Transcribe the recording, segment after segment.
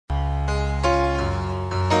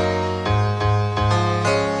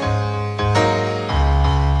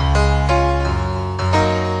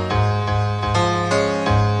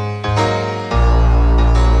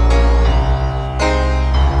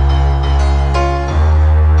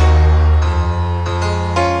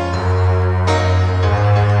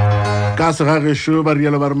ka se ga gesho ba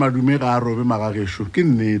rielo ba re madume ga a robe maga gesho ke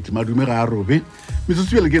nnete madume ga a robe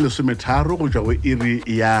metsotso pele ke lesometharo go tswa go iri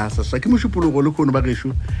ya sasa ke mošupologo le khono ba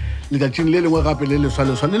gesho letšatšing le lengwe gape le leswa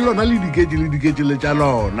le lona le diketše le tša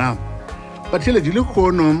lona batheletši le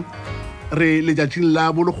khono re letšatšing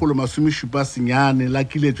la bologolo masomešupa senyane la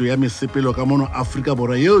kiletšo ya mesepelo ka mono Afrika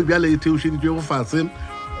Borwa yeo bjale e theošeditšwe go fatshe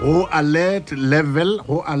go alert level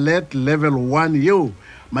 1 yeo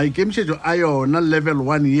maikemišetšo a yona level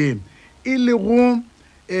 1 ye e le go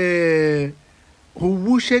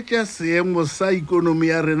bušetša seemo sa ikonomi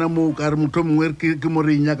ya rena mo ka re motho mongwe ke mo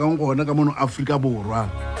re nyakang gona ka mono Afrika Borwa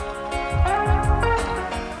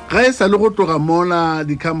ga e sa le go toga mola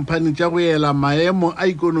dikhamphani tša go ela maemo a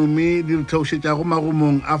ikonomi di re theošetša go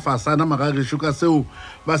magomong a fasana magagešo ka seo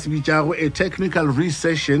ba se bitšago a technical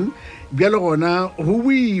recession bjale gona go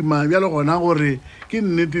boima bjale gona gore ke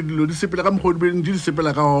nnete dilo di sepela ka mokgodi di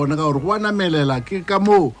sepela ka gona ka gore go a namelela ke ka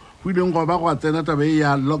moo go ileng go ba go a tsena taba e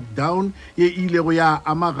ya lockdown ye ile go ya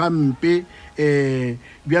ama gampe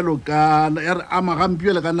bjalo ka re ama gampe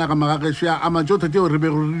bjale ka naga magagešo ya ama tšotho tšeo re be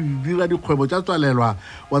go dira dikgwebo tša tswalelwa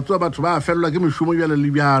wa tsewa batho ba felelwa ke mešomo bjale le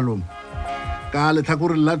bjalo ka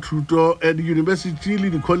letlhakoreng la thuto di-university le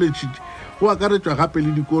di-college go akaretswa gape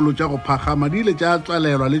le dikolo tša go phagama di ile tša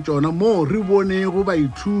tswalelwa le tšona moo re bonego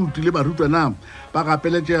baithuti le barutwana ba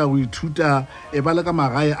gapeletšega go ithuta ba le ka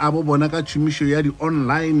magae a bo bona ka tšhomišo ya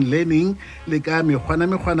di-online learning le ka mekgwana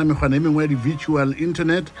e mengwe ya di-virtual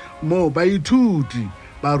internet moo baithuti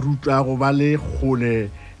ba rutwa go ba le kgole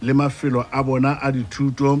le mafelo a bona a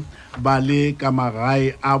dithuto ba le ka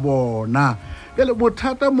magae a bona pele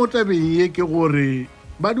bothata mo tabeng ye ke gore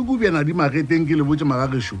ba dikobjana di mageteng ke le botse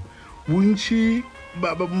magagešo bontši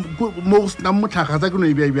mo sena motlhagatsa ke no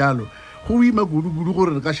e bjalo go ima kudu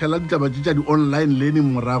gore re ka šala ditaba tša di-online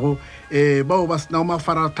learning morago bao ba sena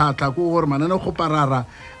mafaratlhatlha ko gore manane go parara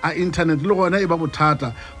a internet le gona e ba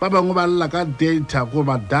bothata ba bangwe ba lla ka data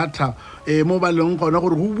goba data mo ba leng gona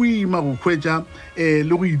gore go boima go khwetša le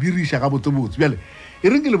go e diriša ga botsebotse bjale e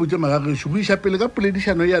reng ke le botse magagešo go iša pele ka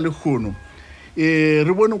poledišano ya lekgono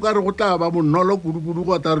re bone ka re go tla ba bonolo kudu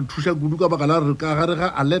go ta re thuša kudu ka baka la re ka gare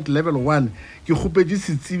ga alert level 1 ke khupetše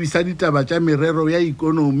setsebi sa ditaba tša merero ya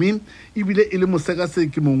ikonomi ebile e le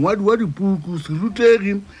mosekaseki mongwadi wa dipuku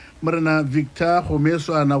serutegi morena Victor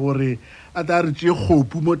Gomeswana gore a ta re tšee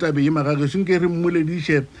kgopu mo tabe ye magagešo nke re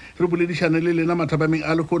mmolediše re boledišane le lena mathapameng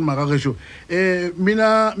a lekgone magagešo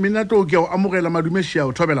mina to ke go amogela madumešia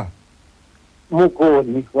o thobela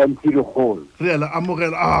mokoni wa ntilekgolo re ala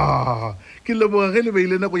amogela ke leboga ge le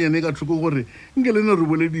beile nakonyane e ka thoko gore nke le ne re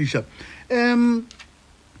bolediša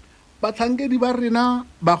batlhankedi ba rena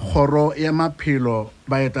ba kgoro ya maphelo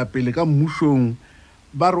ba etapele ka mmušong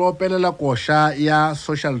ba re opelela koša ya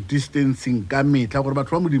social distancing ka metla gore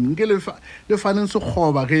batho ba modimo nke le faneng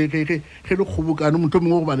sekgoba ge le kgobokane motho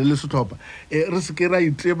mongwe go ba le setlhopha re se ke ra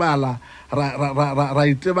itebala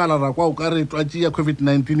ra kwa o ka re twatši ya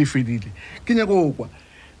COVID-19 e fedile ke nyako go kwa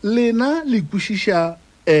lena le kwešiša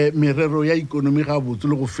merero ya ikonomi ga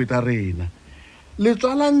botse le go feta rena le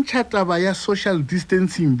tswalantšha taba ya social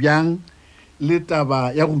distancing bjang le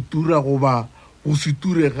taba ya go tura goba go se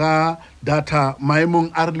ture ga data maemong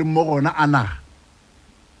a re le mo gona a naga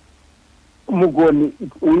mokoni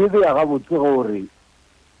o ile ya ga botse gore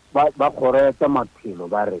ba kgoreta maphelo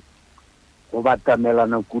ba re go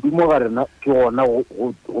batamelana kudu mo ga rena ke gona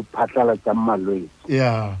go phatlalatša malwetse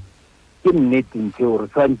ke nnete ntse gore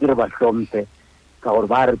tshwantse re ba hlompe ka gore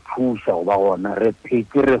ba re thuša go ba gona re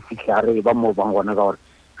phetse re fitlha re ba mo bang gona ka gore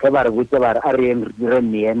ge ba re botse ba re a re re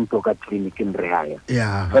meento ka tleliniking re aya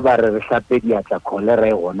ge ba re hlape diatla kholera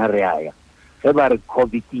e gona re aya ge ba re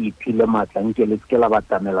COVID e phile matla nke le se la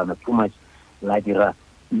batamelana too much la dira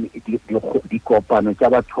dikopano tša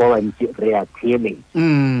batho ba bantši re a theeletša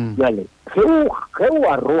jale ge o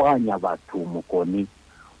aroganya batho mokoni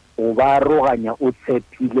o ba aroganya o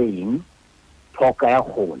tshepileng thoka ya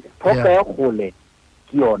kgole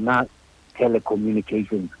ke yona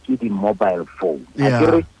telecommunications ke di-mobile phone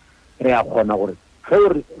akere re a kgona gore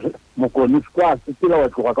ge mokoni kwa se tsela wa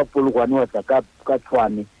tloga ka polokwane wa tla ka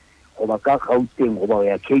tshwane goba ka Gauteng goba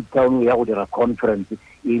ya Cape Town ya go dira conference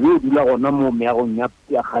e be o dula gona mo meagong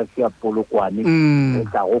ya gase ya polokwane o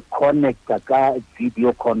tla go connecta ka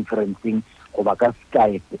video conferencing goba ka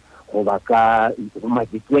Skype goba ka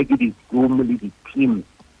majetse ke di-Zoom le di-Teams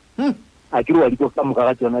a ke wa di go ka moka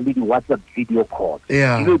ga tsona le di-WhatsApp video calls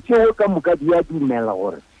dilo tseo ka moka di a dumela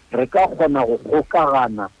gore re ka kgona go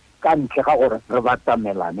gokagana ka ntle ga gore re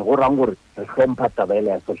batamelane go rang gore re hlompha taba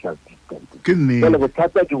ele ya social distancing le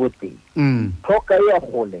bothata ke boteng thoka ya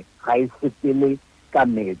gole ga e sepele ka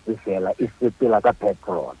metse fela e sepela ka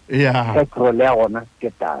petrol yeah petrol ya gona ke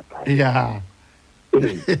data yeah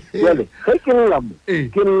jale ge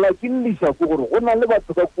ke lla ke nlisha ko gore go na le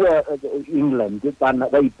batho ka kwa England ke bana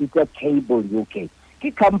ba ipitsa Cable UK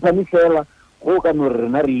ke company fela go ka no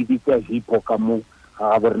rena re ibitsa Hippo ka mo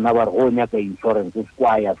ga ba rena ba go nya ka insurance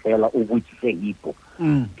squire fela o botse Hippo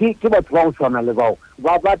ke batho ba go tswana le bao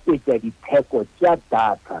ba petsa ditheko tša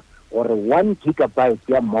data gore 1 gigabyte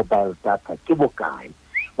ya mobile data ke bokae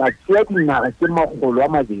ba tšea dinaga tše magolo a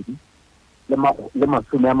mabedi le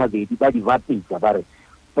masome a mabedi ba di bapetsa ba re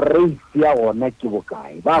price ya gona ke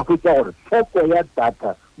bokae ba hwetša gore theko ya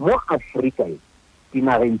data mo Afrika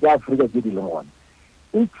dinageng tša Afrika tše di leng gona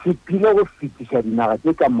e tshepile go fetiša dinaga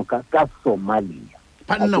tše ka moka ka Somalia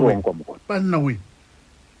panna we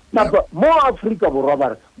napa mo Afrika borwa ba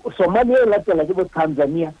re Somalia e latela ke bo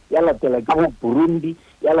Tanzania ya latela ke bo Burundi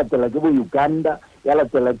ya latela ke bo Uganda ya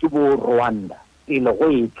latela ke bo Rwanda ile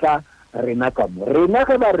go etla rena ka mo rena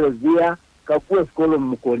ge ba re zia ka kwa sekolo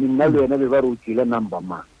mokoni nna le wena be ba re utsile number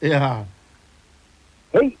ma yeah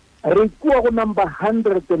hey re kwa go number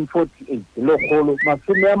 148 le golo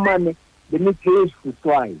masome a mane le metšhe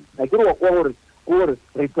seswai a ke re gore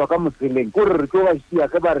re tswa ka moseleng gore re tlo ba sia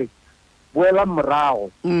ge ba re boela morago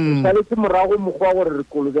sa le se morago mogwa gore re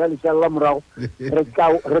kolo ya lešala morago re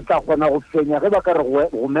tla kgona go fenya ge ba ka re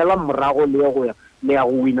go mela morago le ya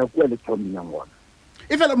go wina kwa le thomina ngwana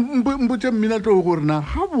e fela mbotse mmina tlo gore na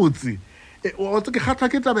ga botse o tse ke khatla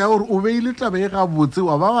ke taba ya gore o beile taba e ga botse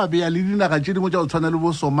wa ba beya le dinaga tše dingwe tša go tshwana le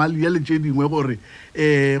bo Somalia le tše dingwe gore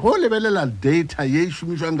go lebelela data ye e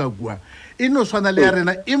šomišwang ka kua e no tshwana le ya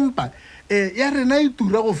rena empa ya rena e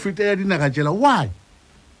tura go feta ya dinaga tšela why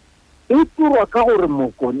e turwa ka gore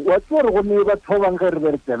mokoni wa tsere go ne ba thobang ge re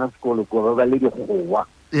be re tsena sekolo ko ba le dikgowa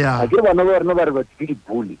yeah a ke bana ba rena ba re ba tsedi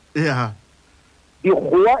bully yeah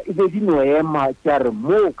dikgowa e be di no ema tša re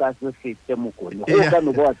mo ka se fete mokoni go ka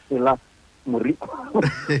no ba tsela muri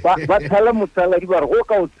ba thala motsala di ba re go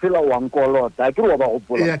ka o tsela wa nkolota a ke re wa ba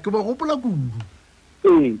gopola yeah ke ba gopola kudu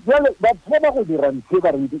jale batho ba go dira ntse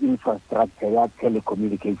ba re di-infrastructure ya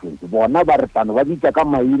telecommunications bona ba re tano ba bitsa ka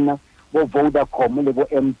maina bo Vodacom le bo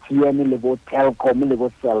MTN le bo Telkom le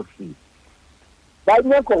bo Cell C ba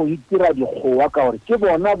nyaka go itira dikgowa ka gore ke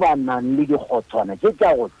bona ba nang le dikgothwana tše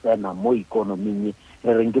tša go tsena mo economing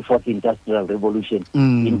re reng ke fourth industrial revolution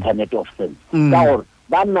internet of things ka gore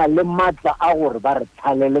ba na le matla a gore ba re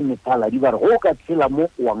thalele methala di ba re go ka tshela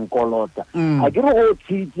mo wa nkolota a ke re go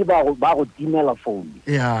tshitse ba go timela phone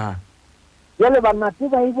yeah jale ba nate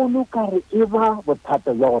ba e bone ka re e ba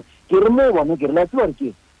bothata jwa gore ke re mo bone ke re la tswa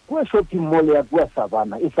ke kwa shopping mall ya kwa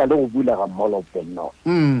Savannah e sa le go bula ga Mall of the North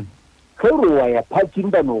khoro wa ya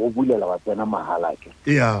parking ba no go bulela ba tsena mahala ke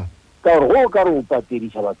yeah ka gore go ka re o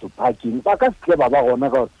patedisha batho parking ba ka se ba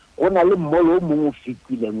gona ka gore go na le mall o mongwe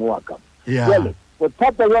fitileng wa ka jale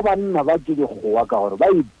bothata jwa banna ba ke dikgowa ka gore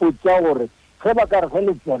ba ipotsa gore ge ba ka re ge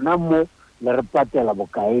le tsena mo le re patela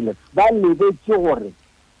bokaele ba lebetse gore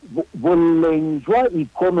boleng jwa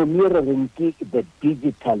economy re reng ke the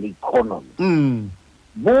digital economy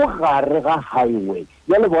bo gare ga highway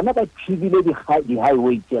jale bona ba thibile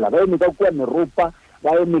di-highway tsela ba eme ka kua meropa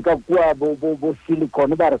ba eme ka kua bo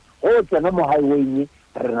silicon ba re go tsena mo highwayng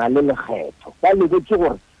re na le lekgetho ba lebetse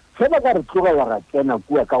gore ge ba ka re tlogela ra tsena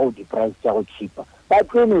kua ka go di-price tša go cheaper ba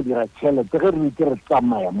tsene dira tšhelete ge re itse re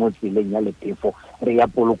tsamaya mo tseleng ya lepefo re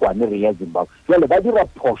ya Polokwane re ya Zimbabwe jale ba dira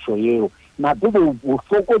phošo yeo nape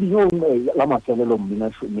bohlokodi yo la mafelelo mmina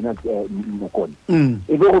mokoni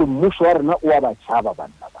e be gore mmušo wa rena o a ba tšhaba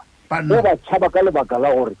banna ba ba tšhaba ka lebaka la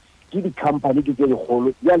gore ke di-company ke tse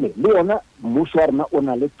dikgolo jale le yona mmušo wa rena o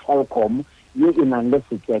na le Telkom ye e nang le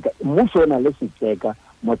setseka mmušo o na le setseka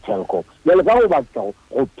mo Telkom jale ka go batla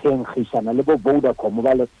go phenkgišana le bo Vodacom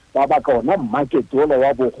ba baka ona market ola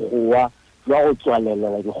wa bokgowa jwa go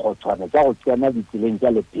tswalelela dikgothwana tša go tsena ditseleng tša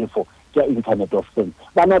lepefo tša internet of things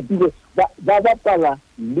ba napile ba bapala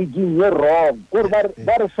leaguing ye wrong gore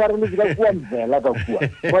ba re swareletse ka kua mvela ka kua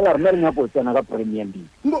gola rena re nyako tsena ka Premier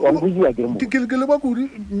League wa mbujiwa ke re mo ke le ba kudu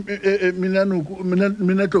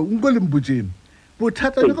minato nko le mputseng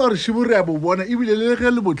bothata le ka gore šibo re a bo bona ebile le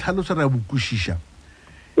ge le botlhaloso re a bokwešiša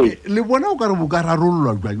le bona o ka re bo ka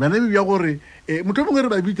rarollwa jwang bana be bja gore motho mongwe re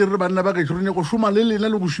ba bitse re banna ba ka tšhorone go šoma le lena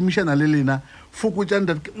le go šomišana le lena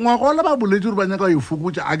fokotsang ngwaga ola ba boletse gore ba nyaka e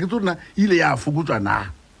fokotsa a ke tse rona ile ya fokotswa na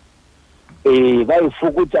ba e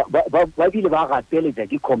fokotsa ba bile ba gateletsa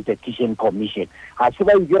ke competition commission ga se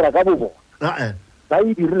ba e dira ka bobona ba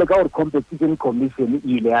e dirile ka gore competition commission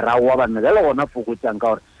ile ya raowa banna jale gona fokotsang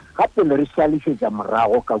ka gore gape le re šališetša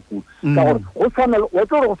morago ka kudu ka gore go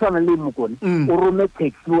tshwana le mokone o rome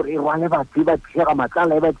taxi gore e rwale batho ba tliše ga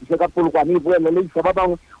matlala e ba tliše ka polokwane e boele le isa ba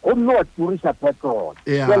bangwe gomme wa turiša petrol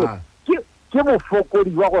ke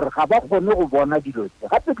bofokodi jwa gore ga ba kgone go bona dilo tse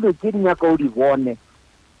gape dilo tse dinyaka o di bone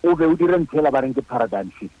o be o dire nthela ba reng ke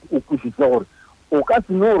paradigm shift o kwisitse gore o ka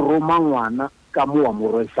se no roma ngwana ka mo wa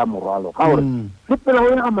morwesa morwalo ga gore sepela o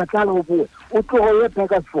ya ga matlala o boe o tlogo ye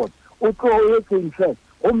Petersford o tlogo ye Kingsford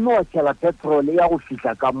gomme wa tšhela petrol ya go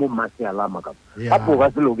fitlha ka mo Masealama ka gape o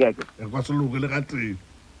ka se loke ake ka se loke le ga teng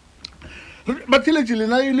bathiletše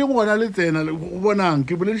lena e le gona le tsena go bonang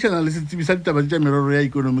ke boledišana le setsebi sa ditaba tša merero ya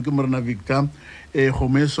ikonomi ke morena Victor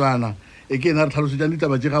Gomeswana ke ena re tlhalosetšang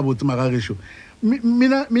ditaba tše gabotse magagešo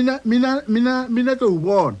mina tlo o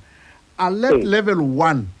bona alert level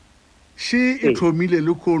 1 she e thomile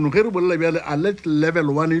le khono ge re bolela bjale alert level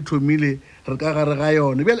 1 e thomile re ka gare ga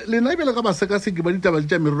yone bjale lena bjale ka basekaseki ba ditaba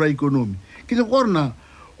tša merero ya ikonomi ke le gorena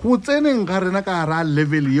go tseneng ga rena ka gara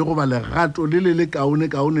level ye go ba legato le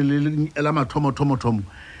kaone le la mathomo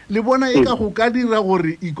le bona e ka go ka dira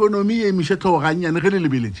gore ikonomi e emise tlhogo gannyane ge le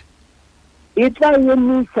lebeletše e tla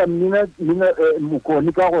emisa mina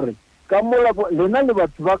mokone ka gore ka mola lena le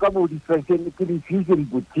batho ba ka bo di-fashion ke di-fashion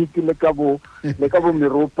boutique le ka bo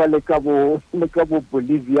meropa le ka bo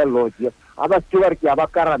Bolivia Lodge a ba se ba re ke a ba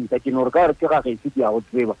karanta ke no re ka re ke ga gese ke a go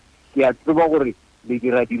tseba ke a tseba gore le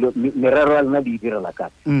dira dilo merero ya lena le direla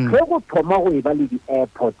ka ge go thoma go e ba le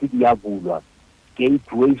di-airport di a bulwa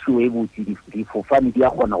gateway show e botse difofane di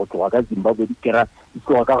a kgona go tloga ka Zimbabwe di kera di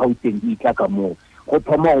tloga ka Gauteng di itla ka moo go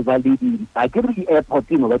thoma go ba le a ke re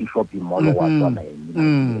di-airport eno ba di-shopping mall wa tswana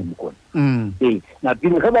na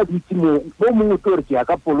pele ge ba ditse mo mongwe tlo re ke ya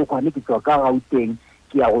ka Polokwane ke tswa ka Gauteng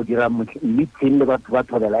ke ya go dira meeting le batho ba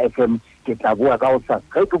Thobela FM ke tla boa ka go sasa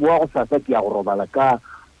ge ke boa go sasa ke ya go robala ka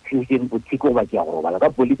fusion boutique go ba ke ya go robala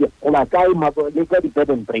ka Bolivia go ba kae le ka di-bed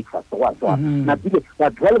and breakfast wa tswa na pele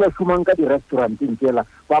batho ba le ba šomang ka di-restauranteng tsela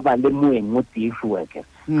ba ba le moeng mo tiefe worker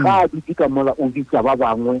ga a dutse ka mola o bitsa ba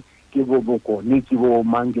bangwe ke bo bokone ke bo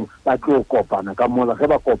mangi ba tlo kopana ka mola ge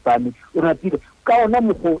ba kopane o ratile ka ona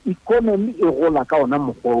mokgo economy e gola ka ona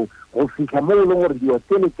mokgo go fitlha mo e leng gore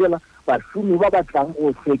dihotele tsela bašomi ba batlang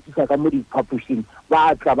go hlwekisa ka mo diphapošing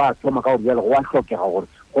ba tla ba thoma ka gore bjale go a hlokega gore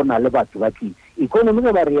go na le batho ba tlile economy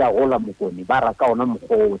ge ba re ya gola mokone ba ra ka ona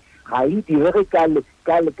mokgowe ga e direge ka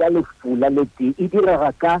lefula le tee e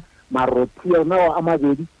direga ka maroti ona a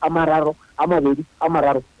mabedi a mararo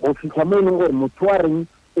go fitlha mo e leng gore motho wa reng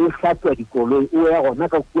o hlatswa dikoloi o ya gona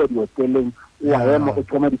ka kua dihoteleng o a ema o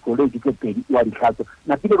thoma dikoloi di tse pedi o a di hlatswa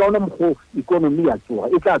na pele ka ona mokgwa ikonomi ya tsoga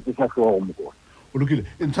e tla tsosa tlhogo mokone o lokile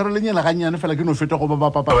e ntshwarelenyela gannyane fela ke no feta go ba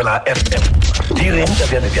bapapa wela FM di reng tsa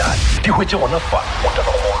bjane bjane di hwetše gona fa o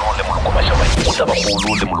tabagolo le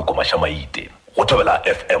Moloko Mashamaite go Thobela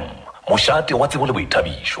FM mošate wa tsebo le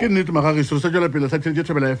boithabišo ke nnete magagišo sa tšwela pele sa tšhelete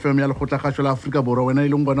Thobela FM ya lekgotla-kgašo la Afrika Borwa wena e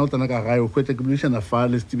leng bona o tsena ka gae o hwetša ke boledišana fa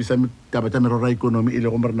le setsebi sa taba tša merero ya ikonomi e le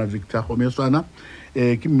go morena Victor Gomeswana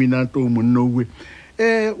ke mmina tou monnouwe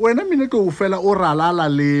wena mmina tou fela o ralala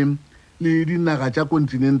le dinaga tša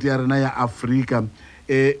kontinente ya rena ya Afrika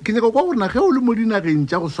ke nyaka kwa gorena ge o le mo dinageng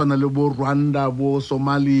tša go swana le bo Rwanda bo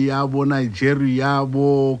Somalia bo Nigeria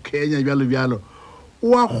bo Kenya bjalo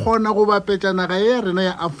wa kgona go bapetša naga ya rena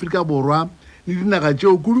ya Afrika Borwa le dinaga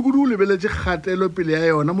tšeo kudu o lebeletše kgatelo pele ya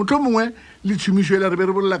yona motho mongwe le tšhomišo ele re be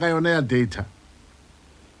re bolela ka yona ya data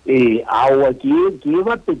aowa ke e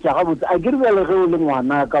bapetša gabotse a ke re bjale ge o le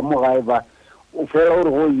ngwana ka mo gae ba o fela gore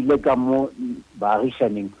go ile ka mo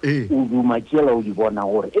baagišaneng o duma tšela o di bona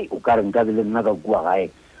gore o ka re nka be le nna ka kua gae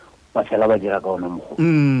ba fela ba dira ka ona mokgo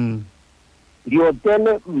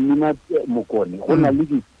dihotele mmina mokone go na le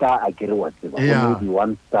di-star a kere wa tseba go na le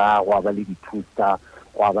di-one star go ba le di-two star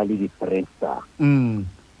go ba le di-three star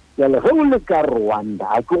jale ge o le ka Rwanda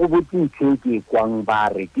a ke go botse ntho e ke e kwang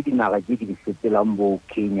ba re ke dinaga tse di fetelang bo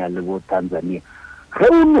Kenya le bo Tanzania ge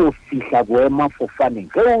o no fihla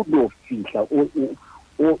boemafofaneng ge o no fihla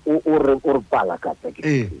o re pala katsa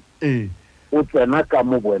ke o tsena ka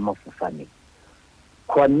mo boemafofaneng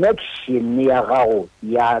connection ya gago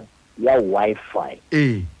ya Wi-Fi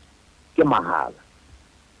ke mahala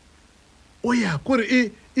o ya kore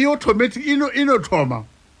e automatic ino thoma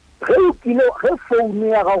ge phone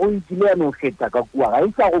ya gago e kile ya no feta ka kua ga e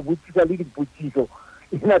sa go botsisa le dipotsiso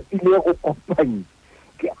ena pile go kopanya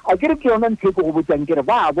a kere ke yona ntse go botsang kere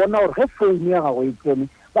ba bona gore ge phone ya gago e tsene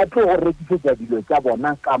ba tlo go rekisetsa dilo tsa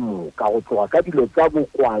bona ka moka go tloga ka dilo tsa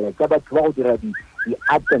bokwala tsa batho ba go dira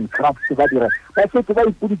di-art and crafts ba dira ba setse ba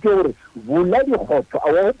ipoditse gore bula dikgotho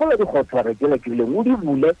a wa gopola dikgotho rekela ke bileng o di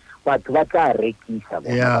bule batho ba tla rekisa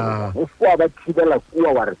o sekwa ba thibela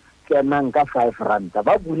kua wa re kenang ka 5 rand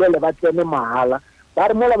ba bulele ba tsene mahala ba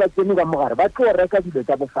re mola ba tsene ka mogare ba tlo reka dilo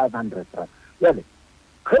tsa bo 500 rand yale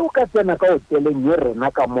ge o ka tsena ka hoteleng ye rena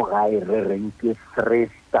ka mogae re reng ke 3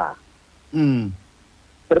 star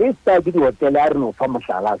 3 star ke di-hotel a re no fa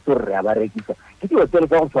mohlala so re a ba rekisa ke di-hotel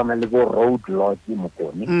tsa go tshwana le bo Road Lodge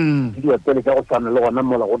Mokone ke di-hotel tsa go tshwana le gona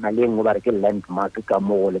mola go na le engwe ba re ke Landmark ka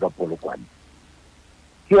mo le ka Polokwane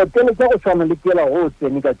di-hotel tsa go tshwana le tela go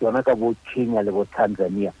tsene ka tsona ka bo Kenya le bo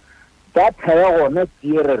Tanzania data ya gona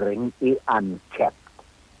ke re reng e uncapped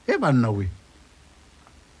banna we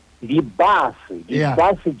di-bus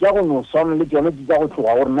tja go no tshwana le tsone tsa go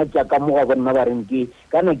tloga gore nna tja ka moga bonna ba reng ke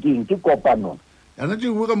kana keng ke kopanong yana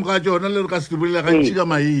tse bua ka moga tsona le re ka se bolele gantši ka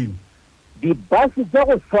maina di-bus tsa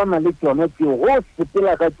go tshwana le tsona tseo go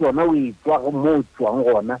sepela ka tsona o e tswa mo o tswang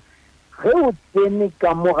gona ge o tsene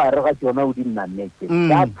ka mogare ga tsona o di nametse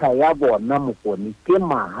data ya bona Mokone ke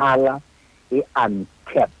mahala e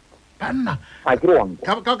uncapped banna a ke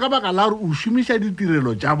wanka ka baka la gore o šomiša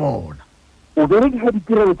ditirelo tša bona o berekisa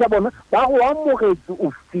ditirelo tsa bona ba go amogetse o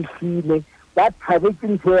fihlile ba thabetse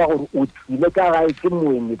ntho ya gore o tlile ka gae ke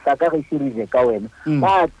moeng tla ka ge serile ka wena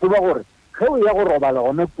ba tseba gore ge o ya go robala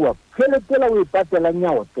gona kua tšheletela o e patelang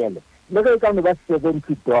ya hotele le ge e ka no ba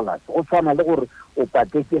 $70 go tshwana le gore o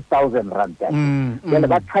patetse 1,000 rand jale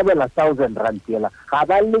ba thabela 1,000 rand ela ga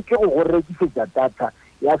ba leke go go rekisetsa data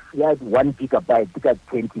ya 1 gigabyte ka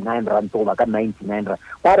 29 rand goba ka 99 rand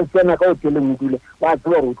ba re tsena ka hoteleng o dule ba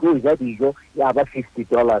tseba gore o tlo ja dijo ya ba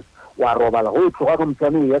 $50 wa robala go tloga ka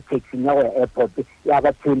motshwane ya taxing ya go ya airport ya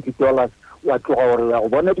ba $20 wa tloga gore ya go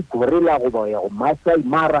bona digorilla goba ya go Masai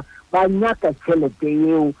Mara ba nyaka tšhelete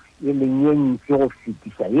eo e leng ye ntsi go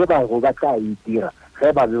fetisa ye ba go ba tla e dira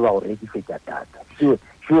ge ba be ba go rekisetsa data seo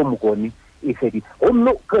Mokone e fedi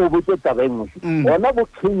gomme ke go botse taba engwe gona bo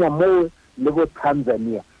Kenya mo le bo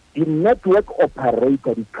Tanzania di-network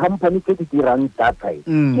operator di-company tse di dirang data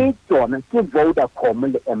ke tsona ke Vodacom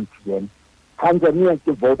le MTN Tanzania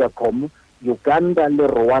ke Vodacom Uganda le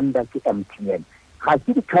Rwanda ke MTN ga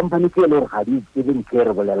ke di-company tse le gore ga di tsebe ntho e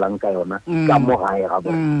re bolelang ka yona ka mo gae ga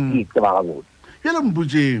bone ke tseba ga bone ke le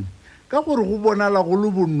mpotseng ka gore go bonala go le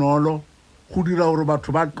bonolo go dira gore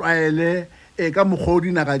batho ba tlwaele ka mokgwa o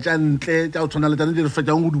dinaga tša ntle tša go tshwana le tsane tse re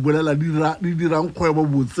fetsang go di bolela di dirang kgwebo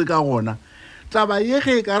botse ka gona taba ye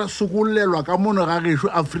ge e ka sokolelwa ka mono ga gešo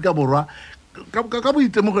Afrika Borwa ka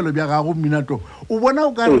boitemogelo bja gago Minato o bona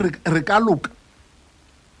o ka re ka loka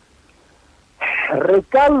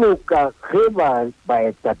ge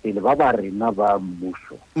baetapele ba ba rena ba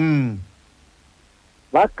mmušo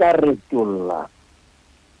ba ka retolola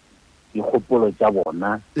dikgopolo tša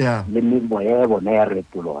bona le memoya ya bona ya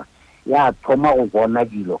retologa ya thoma go bona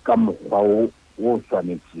dilo ka mokgwa o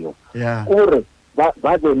tshwanetsego gore ba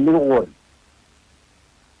be le gore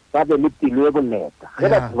ba be le pelo e boleta ge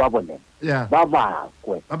batho ba bolela ba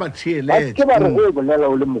bakwe ba ke ba re go e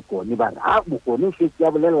bolela o le Mokone ba re Mokone o šetse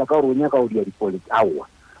ya bolelela ka gore o nyaka go dia dipoliti aowa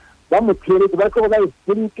ba motheeletsi ba tlogo ba e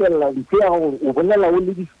senkelela ntho ya gore o bolela o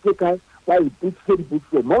lebisitse kae ba iputsise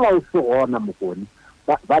diputsise mo ba o se gona Mokone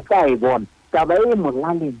ba tla e bona taba e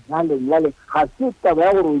molaleng ga se taba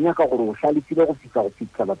ya gore o nyaka gore o šalefile go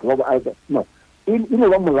fitlha batho ba no e no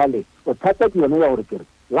ba molaleng o thata ke yone ya gore kere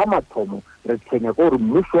la mathomo re tshwenya ke gore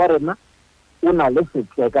mmušo wa rena o na le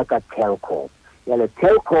setseka ka Telkom yale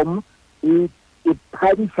Telkom e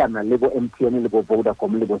phadišana le bo MTN le bo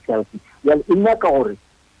Vodacom le bo Cell C yale e nyaka gore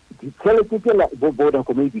ditšhelete tse bo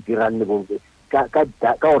Vodacom e di dirang le bo ka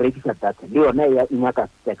go rekisa data le yona e nyaka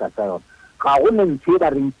setseka sa yona ga go ne ntse ba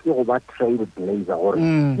reng ke go ba trail blazer gore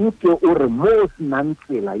ke o re mo o senang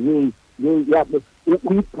tsela o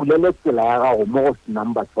ipulele tsela ya gago mo go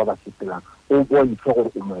senang batho ba ba sepelang o bontshe gore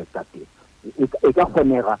o moetapele e ka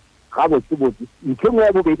kgonega ga botsebotse ntho engwe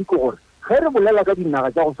ya bobedi ke gore ge re bolela ka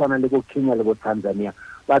dinaga tsa go tshwana le bo Kenya le bo Tanzania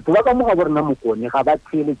batho ba ka moga bo rena Mokone ga ba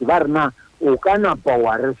theeletse ba rena o ka napa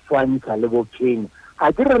wa re swantšha le bo Kenya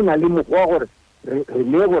ga ke re na le mokgwa gore re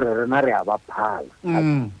le gore rena re a ba phala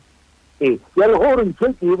jale gore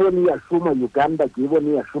ntho ke e bone ya šoma Uganda ke e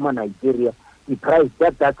bone ya šoma Nigeria di-price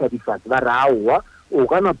tša data di fatshe ba re aowa o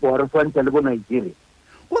ka napa wa re swantšha le bo Nigeria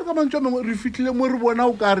gore ka mantšho a mangwe re fitlhile mo re bona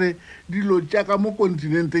o kare dilo tšaka mo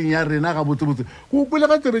kontinenteng ya rena ga botsebotse go kwele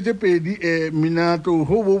ka tsebe tše pedi Minato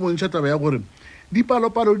go bo bontšha taba ya gore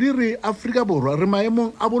dipalopalo di re Afrika Borwa re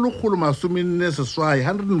maemong a bolekgolo masomenne seswai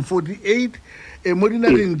 148 mo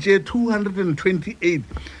dinageng tše 228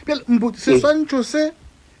 seswantšho se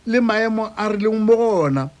le maemo a re leng mo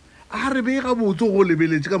gona a re be ga botse go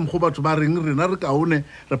lebeletse ka mokgwa batho ba reng rena re kaone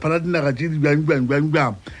re phala dinaga tše di bjang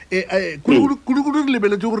kudu re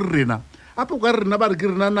lebeletse gore rena ape o ka rena ba re ke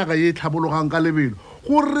rena naga ye tlhabologang ka lebelo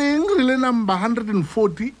go reng re le number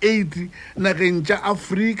 148 nageng tša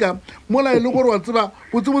Afrika mola ile gore wa tseba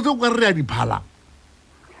botsebotse o ka re ya diphala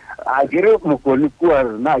a dire mokoni kua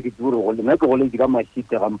na ke tsure go le nna ke go le dira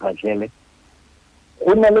mashite ga mphatlhele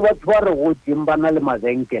go nna le batho ba re go timbana le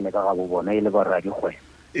mazenkele ka ga bo bona ile ba ra di kgwe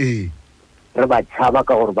re ba tshaba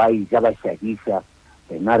ka gore ba isa ba shadisa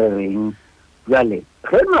rena re reng jale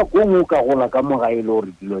ge nako nngwe ka gola ka moga ile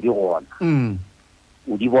gore dilo di gona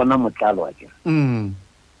o di bona motlalo wa kere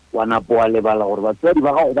wa napo wa lebala gore batswadi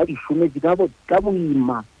ba gago ba di šometse ka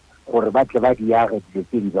boima gore ba tle ba di age dilo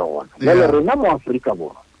tse di tsa gona jale rena mo Afrika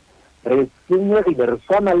Borwa re senyegile re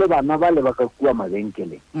swana le bana ba le ba ka kua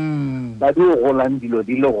mabenkeleng ba di golang dilo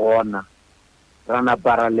di le gona ra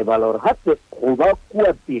napara lebala gore gape go ba kua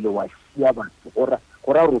pele wa sia batho gore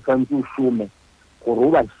o santse o šome gore o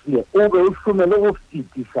ba sie o be o šome le go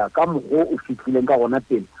fetisa ka mogo o fitlhileng ka gona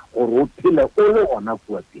pele gore o phele o le gona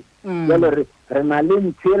kua pele jale re na le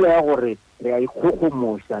ntshele ya gore re a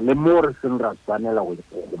ikgogomoša le mo re seng ra tshwanela go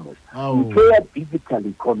ikgogomoša ntho ya digital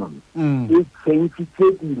economy e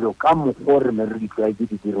tšhentšitše dilo ka mogo re ne re ditlwaetse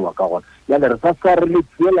di diriwa ka gona jale re sa re le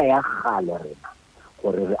tsela ya gale rena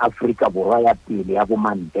gore re Afrika Borwa ya pele ya bo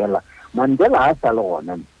Mandela a sa le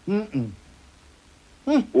gona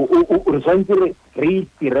re tshwanetse re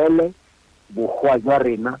itirele bogwa jwa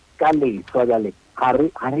rena ka leswa jale ga re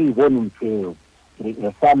e bone ntsheo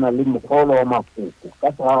re sana le mogolo wa makoko ka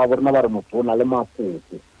se ga borena ba re motho o na le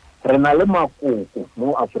makoko re na le makoko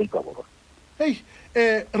mo Afrika Borwa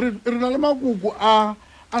re na le makoko a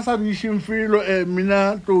sa dišeng felo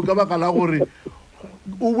mina to ka baka la gore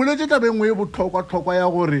o boletse tabeng e botlhokwa ya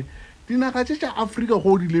gore dinaga tša Afrika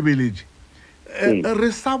go di lebeletše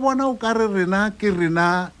re sa bona o ka re rena ke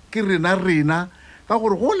rena ka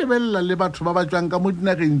gore go lebelela le batho ba ba tswang ka mo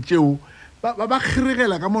dinageng tšeo ba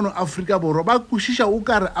kgiregela ka mono Afrika Borwa ba kwešiša o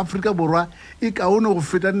ka re Afrika Borwa e kaone go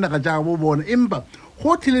feta dinaga tša bo bona empa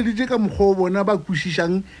go theleditše ka mokgwa o bona ba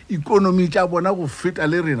kwešišang ikonomi tša bona go feta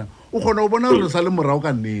le rena o kgona go bona gore re sa le morago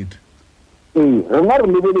ka nnete rena re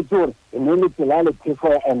lebeletse gore e ne le tsela ya lephefo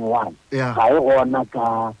ya N1 ga e gona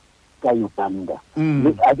ka Uganda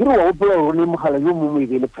a dire wa gopola gore le mogala yo mongwe e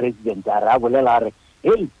be le president a re a bolela a re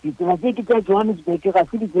hey ditsela tse ke tsa Johannesburg ga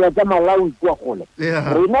se ditsela tsa Malawi kua gole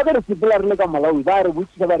rena ke re sepela re le ka Malawi ba re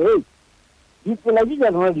botsisa ba re hey ditsela di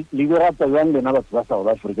jana le rata jang lena batho ba South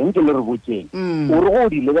Africa nke le re botseng o re go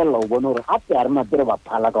di lebelela o bona gore gape a re na tere ba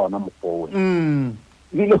phala ka ona mokgwa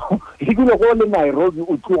ebile go le Nairobi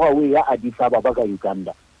o tloga o ya Addis Ababa ka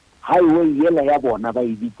Uganda highway yela ya bona ba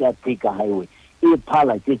e bitsa Thika highway e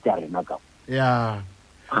phala tse tša rena ka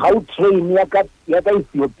Gautrain ya ka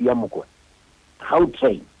Ethiopia mokwe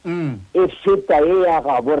Gautrain e feta e ya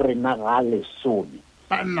ga bo rena ga lesome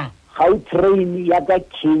Gautrain ya ka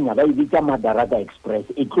Kenya ba e bitsa Madaraka Express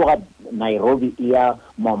e tloga Nairobi ya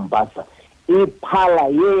Mombasa e phala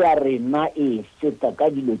ye ya rena e feta ka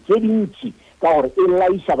dilo tse dintši ka gore e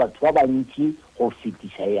laiša batho ba bantši go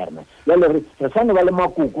fetiša ya rena jale re sane ba le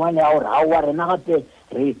makoko a le a gore aowa rena gape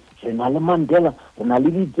re na le Mandela re na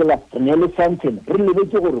le ditsela re ne le Sandton re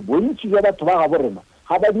lebetse gore bontši bja batho ba gabo rena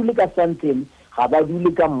ga ba dule ka Sandton ga ba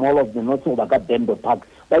dule ka Mall of the North goba ka Bendo Park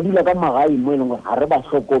ba dula ka magae mo e leng gore ga re ba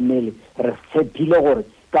hlokomele re tshepile gore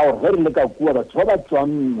ka gore ge re le ka kua batho ba ba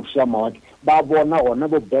tswang mošamawatle ba bona gona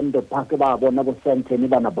bo Bendo Park ba bona bo Sandton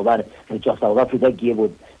ba napo ba re tswa South Africa ke e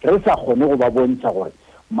botse re sa kgone go ba bontsha gore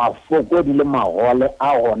mafoko di le magole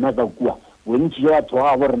a gona ka kua bontši ya batho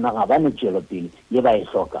ga bo rena ga ba ne tšwelopele ye ba e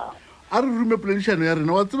hlokang a re rume poledišano ya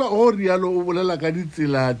rena wa tseba go rialo o bolela ka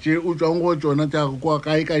ditsela tše o tswang go tsona tša kwa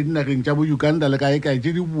kae dinageng tša bo Uganda le kae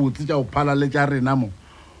tše di botse tša go phala le tša rena mo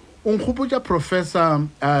o nkgopotša Professor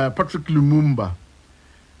Patrick Lumumba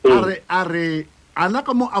a re ana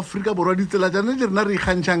ka mo Afrika Borwa ditsela tšane le rena re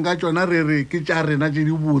ikgantšhang ka tšona re re ke tša rena tše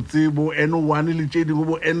di botse bo N1 le tše dingwe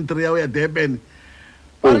bo N3 ya go ya Durban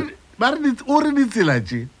o re ditsela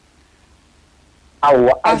tše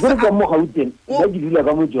awa a dire ka mo Gauteng ba di dula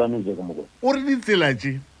ka mo Johannesburg mo go o re ditsela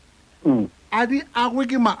tše a di agwe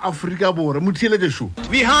ke ma-Afrika Borwa motheeletse šo.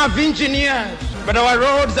 We have engineers, but our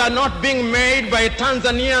roads are not being made by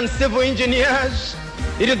Tanzanian civil engineers.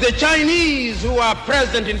 It is the Chinese who are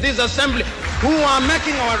present in this assembly who are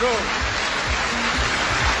making our roads.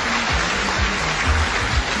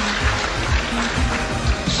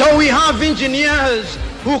 So we have engineers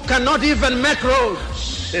who cannot even make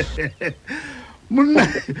roads.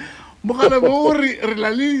 Mogala bo re la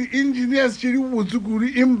le engineers tše di botse kudu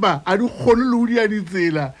empa a di kgone le go di a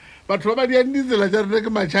ditsela batho ba ba di a ditsela tša rena ke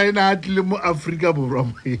ma-China a tlile mo Afrika Borwa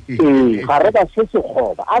ga re ba se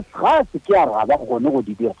sekgoba a ga se ke a re ga ba kgone go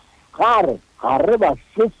di dira ga re ba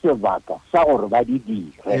se sebaka sa gore ba di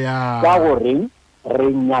dire ka goreng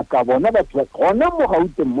re nyaka bona batho gona mo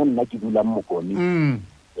gauteng mo nna ke dulang Mokone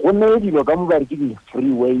go ne dilo ka mo ba re ke di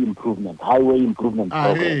freeway improvement highway improvement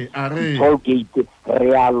program toll gate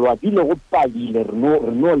re alwa dile go padile re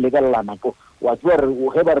no lebelana ko wa tswa re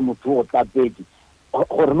ge ba re motho o tlapedi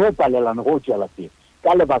gore no palelana go tsela pele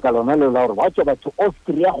ka lebaka lona le la gore ba tswa batho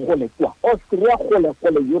Austria gole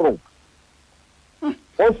Europe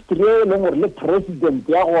Austria le gore le president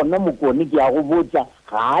ya gona Mokone ke ya go botsa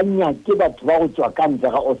ga anya ke batho ba go tswa ka ntle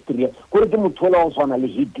ga Austria gore ke motho la go swana le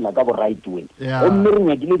Hitler ka bo right wing o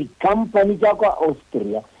mmere ke le di company tsa kwa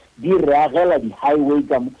Austria di reagela di highway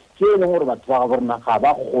ka ke le gore batho ba bona ga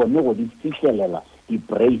ba gone go di fihlelela di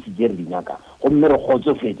praise di re nyaka go mmere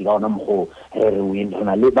khotso feti ka ona mo re win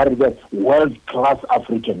rena le ba re world class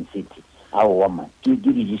African city wa ma ke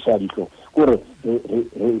di isa di tlo gore re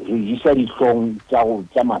isa di tlong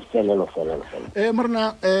tsa mafelelo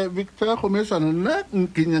morena Victor Khomeswana nna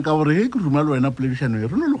ke nya ka gore ke ruma le wena television re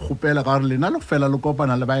no le gopela ka gore lena le fela le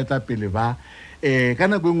kopana le ba eta pele ba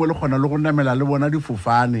kana go engwe le gona le go namela le bona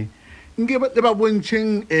difofane nke ba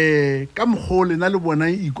bontsheng ka mogole na le bona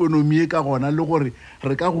ikonomi ka gona le gore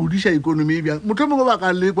re ka godisha ikonomi bya motho mo ba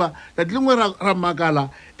ka lekwa ka tlengwe ra makala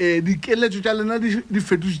dikeletso tsa lena di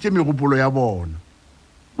fetusitse megopolo ya bona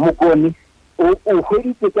Mokone o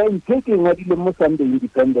hweditse ka ntse ngwa dile mo Sunday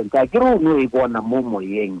Independent ka ke re o no e bona mo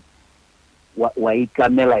moyeng wa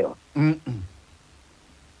ikamela yo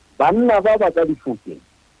banna ba ba ka difokeng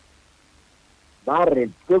ba re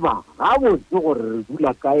tseba ga botse gore re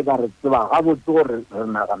dula kae ba re tseba ga botse gore re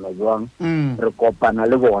nagana jwang re kopana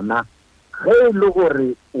le bona ge le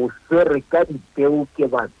gore o swere ka dipeo ke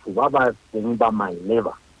batho ba ba seng ba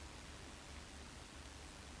maeleba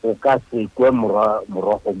o ka se kwe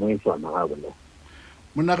morogo mo iswana ga bole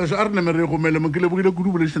mona ga a re ne mere go mele mo ke le bogile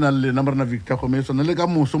kudu national le na morena Victor Khomeswana le ka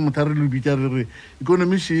moso mothare le bitsa re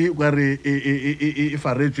economy shi kwa re e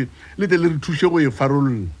faretswe le te le re thushe go e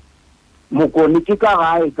farolla Mokone ke ka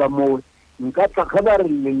gae ka mo nka tla khaba re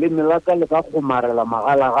le melaka le ka go marela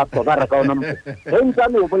magala ga to ba re ka ona mo ntse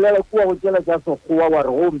le bolela kwa go tsela tsa so gowa wa re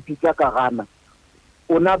go mpitsa ka gana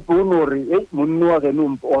ona bonore monno wa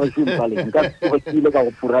geno o a shumpale nka go tsile ka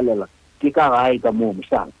go puralela ke ka gae ka mo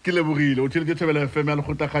mosang ke le bogile o tshile ke tshebela FM ya le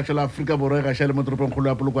go tagatša la Afrika Borwa ga sha le mo toropong kholo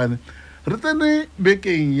ya Polokwane re tsene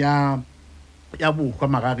bekeng ya bo kwa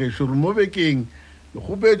magage shuru mo bekeng le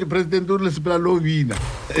go betse president o le sepela lo bina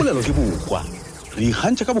polelo ke bokwa re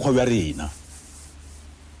ikgantšha ka bokgwa bja rena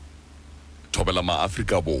thobela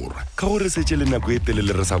ma-Afrika Borwa ka gore setse le nako e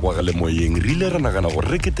telele re sa kwagale moyeng re ile ra nagana gore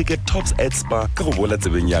re keteke tops at spa ka go boela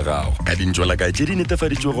tsebeng ya gago ka dintšwelakae tše di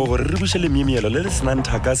netefaditšwego gore re bušele meemielo le le senang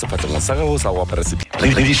thaka sefatlhego sa gago sa go apara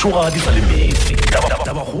re di šoga di sa le metsi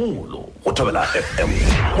tabagolo go thobela FM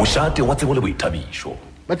mošate wa tsebo le boithabišo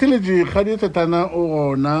Batheledi ga di tsetana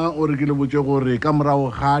o gona o re ke le botse gore ka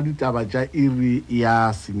morago ga ditaba tša iri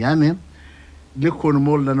ya senyane le kgone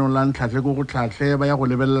mo lenanong la ntlhatlhe ko go tlhatlhe ba ya go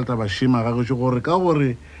lebelela tabashima ga go gore ka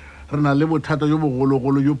gore re na le bothata jo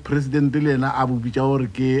bogologolo jo president le ena a bo bitša gore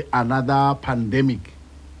ke another pandemic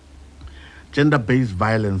gender based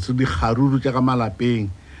violence di kgaruru tša ka malapeng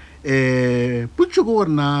putšo ke gore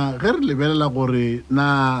na ge re lebelela gore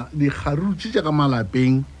na di kgaruru tša ka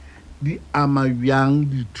malapeng di ama bjang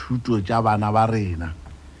dithuto tša bana ba rena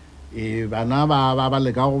bana ba le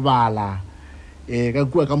ka go bala ka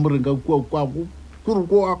kua ka moreng ka kua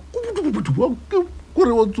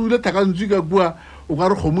kore o tsule thakantsi ka kua o ka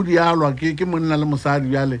re kgomo di alwa ke monna le mosadi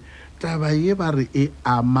bjale taba ye ba re e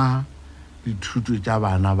ama dithuto tša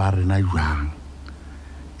bana ba rena jwang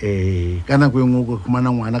ka nako e nngwe go khumana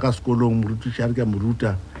ngwana ka sekolong morutišari ka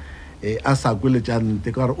moruta a sa kweletša nte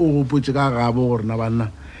ka gore o gopotse ka gabo gore na banna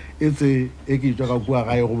etse e ke tswa ka kua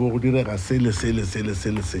gae go bo go direga sele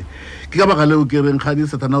ke ka baka leo ke reng ga di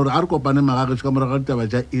satana gore a re kopane magage ka morago ga ditaba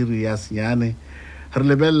tša iri ya senyane re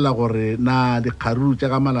lebelela gore na dikgaruru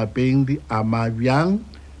tša ka malapeng di ama bjang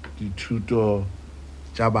dithuto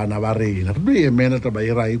tša bana ba rena re no emena taba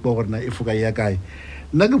e ra ikwa gore na e foka ya kae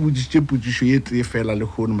nna ke botsitše potsišo ye tee fela le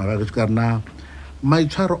kgone magage ka re na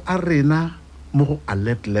maitshwaro a rena mo go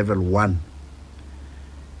alert level 1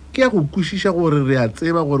 ke ya go kwešiša gore re a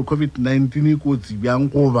tseba gore COVID-19 e kotsi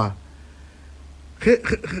bjang goba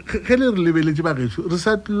ge le re lebeletše bagešo re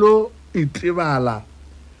sa tlo itebala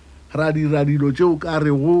ra dira dilo tšeo ka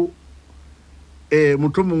re go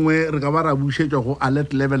motho mongwe re ka ba ra bušetšwa go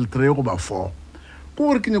alert level 3 goba 4 ke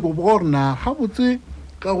gore ke nyako boga gore na ga botse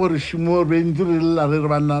ka gore šimo bentse re lela re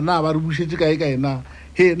banna na ba re bušetše kae kae na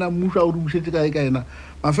he na mmušo a o re bušetše kae kae na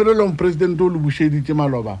mafelelong president o le bušeditše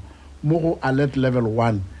maloba mo go alert level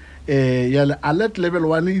 1 ya le alert level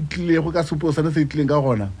 1 e tlile go ka sepo sane se tlileng ka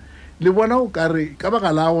gona le bona o ka re ka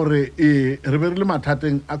baka la gore re be re le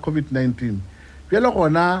mathateng a COVID-19 bjale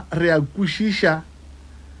gona re a kwešiša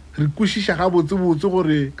ga botsebotse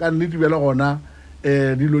gore ka nnete bjale gona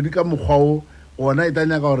dilo di ka mokgwao gona e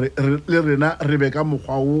tanyaka gore le rena re be ka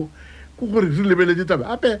mokgwao go gore re lebeletse tabe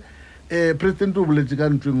ape president o boletse ka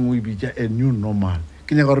ntwe nngwe e bitša a new normal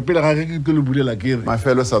ke nyaka gore pele ga ge ke tlo le bulela ke re My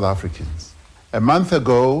fellow South Africans, a month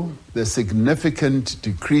ago, the significant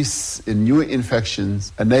decrease in new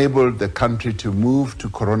infections enabled the country to move to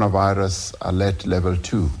coronavirus alert level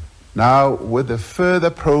 2. Now, with the further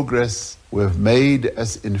progress we've made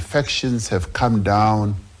as infections have come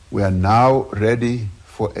down, we are now ready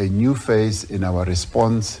for a new phase in our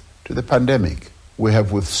response to the pandemic. We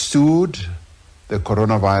have withstood the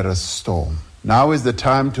coronavirus storm. Now is the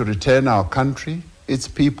time to return our country, its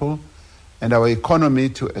people, and our economy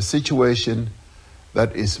to a situation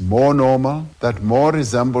that is more normal, that more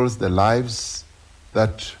resembles the lives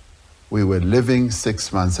that we were living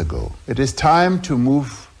 6 months ago. It is time to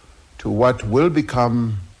move to what will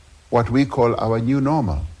become what we call our new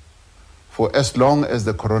normal, for as long as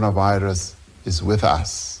the coronavirus is with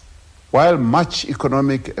us. While much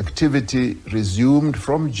economic activity resumed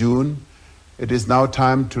from June, it is now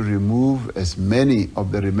time to remove as many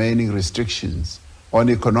of the remaining restrictions on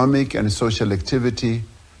economic and social activity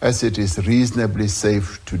as it is reasonably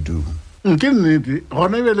safe to do. Ke nnete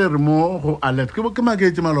gona bele re mo go alert ke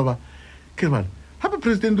maketse maloba ke bana ha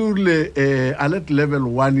president o rile alert level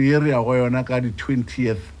 1 year ya go yona ka di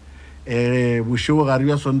 20th bosho ga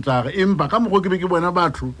ria sontaga empa ka mogo ke be ke bona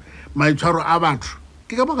batho maitshwaro a batho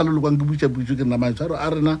ke ka baka le kwang ke butša ke nna maitshwaro a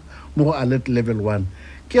rena mo go alert level 1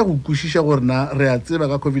 ke go kwešiša gore na re a tseba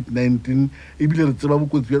ka COVID-19 e bile re tseba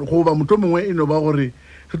bokotsi go ba motho mongwe e no ba gore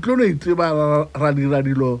re tlo no itseba ra dira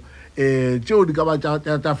dilo tšeo di ka ba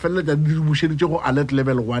tša feleletša di bušeditše go alert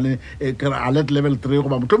level 1 alert level 3 go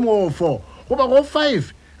ba motho mongwe go 4 go ba go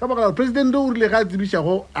 5 ka baka president o rile ga tsebiša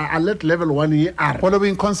go alert level 1 ye a re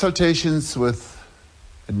Following consultations with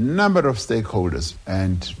a number of stakeholders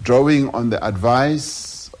and drawing on the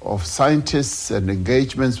advice of scientists and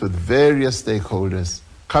engagements with various stakeholders,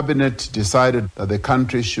 Cabinet decided that the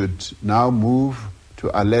country should now move to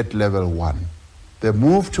alert level 1. The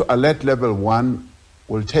move to alert level 1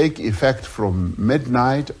 will take effect from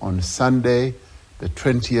midnight on Sunday, the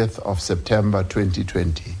 20th of September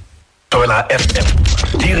 2020. Toela FM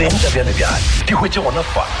di reng tsa bjale bjale di hwetše gona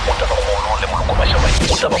fa o tabagolo le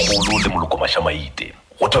Moloko Mashamaite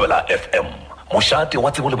go Toela FM mošate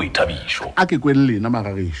wa tsebo le boithabišo a ke kwele lena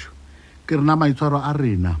magagesho ke rena maitshwaro a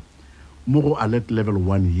rena mo go alert level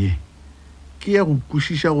 1 ye ke ya go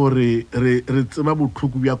kwešiša gore re tseba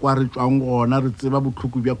botlhoko bja kwa re tswang gona re tseba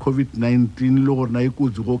botlhoko bja COVID-19 le gore na e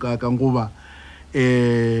kotsi go ka kang goba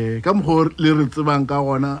ka mokgwa le re tsebang ka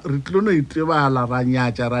gona re tlo no itebala ra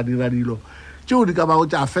nyatša ra dira dilo tšeo di ka bago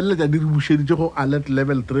tša feleletša di re bušeditše go alert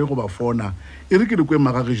level 3 goba 4 na e re ke di kweng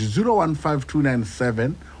magagesho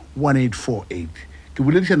 0152971848 ke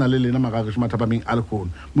boledišana le lena magagesho mathapameng a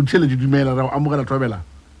lekgono motšheletše dumela ra go amogela thobela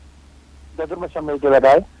Dr. Mashamaite ba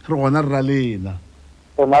kae? re gona re ra lena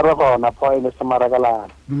Rona re gona fa ile se marakalala.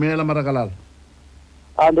 dumela marakalala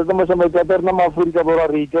A Dr. Mashamaite a rena maAforika Borwa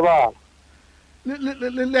re itebala.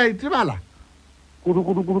 le a itebala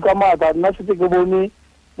Kudu ka mata nna se ke bone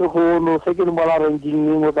le go se ke le mola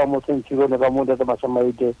ranking mo ka mo sentšhiro le ka mo Dr.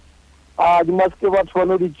 Mashamaite. A di maske ba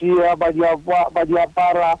tshwane di tšea ba di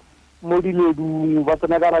apara mo diledung ba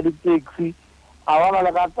tsena ka ra di taxi a bana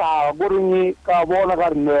le ka taba goreng ka bona ka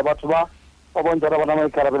rene batho ba bontsha ra bona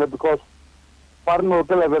maikarabelo because ba re no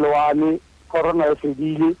ke level 1 corona e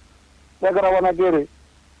fedile ya ka ra bona ke re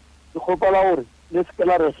ke gopela gore le se ke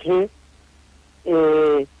la re ge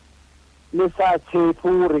le sa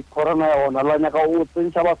tshepure corona ya ona la nyaka o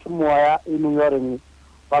tsentša batho moya e mengwe ya reng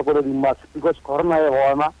ba gore di mask because corona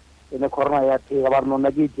ya ona ene corona ya tega ba re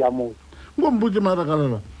nona ke itia motho ngo mbutse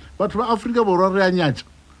marakalala batho ba Afrika Borwa re a nyatša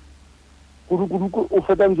kudu o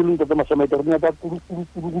feta njulung Dr. Mashamaite re nyaka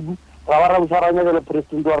kudu ra ba ra busaranya le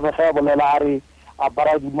president wa rena ga ya bonela a re a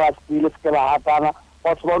bara di mask le se ke la hatana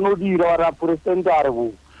batho ba no dira wa president a re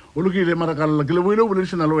bo o lokile marakalala ke le boile o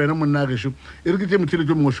boledišana le wena monna gesho e re ke tše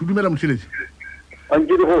motšheletšo mongwe sho dumela motšheletši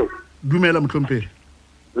ankedi go dumela motlhomphegi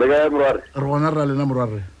le ga morare re gona re ra lena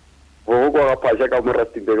morwarre go go ga phasha ka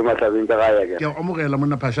moratting ke matlhabeng ka ga ya ke a amogela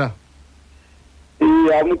monna phasha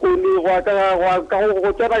ya mokoni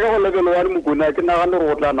go tsena ka go lebelo wa mokoni ke nagana gore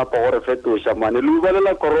go tla napa gore fetoša mane le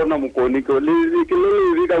ubalela corona mokoni ke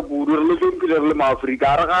le ka kudu re le tlompile re le maAforika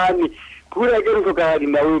a re gane pula ke re ka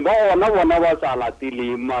dinaweng ba bona ba sa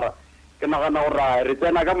lateleng mara ke nagana gore re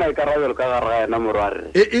tsena ka maikarabelo ka gare ga ena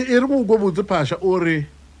morwarre e re go go botse phasha o re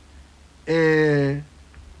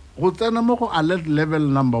go tsena mo go alert level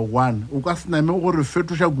number 1 o ka sena me go re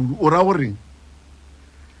fetosha kudu o ra gore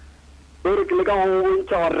ke le ka go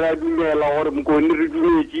ntša gore a dumela gore mokone re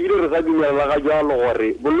dumetse ile re sa dumela ga jalo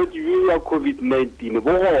gore bolwetse ya COVID-19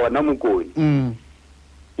 bo gona mokone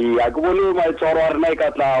a ke bone maitshwaro a rena e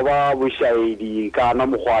ka tla ba bošaedi kana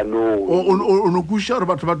mogwanong o no kusha gore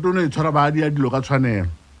batho ba tone tshwara ba di a dilo ka tshwanelo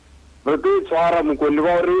re tlo tshwara mokone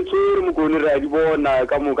ba gore tsore mokone re a di bona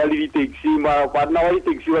ka moka le di-taxi banna wa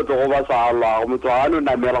di-taxi ba tlogo ba sa alwago motho ga no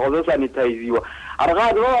namela go se sanitiziwa a re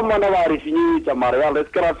gane ba bamana ba re senyetsa mare ya re se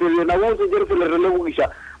ke ra felena bo se ke re fele re lebogiša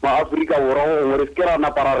maaforika borwa go gongwe re se ke ra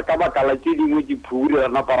napara re ka bakala tse dingwe diphuri ra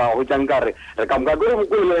napara go tšankare re ka moka kere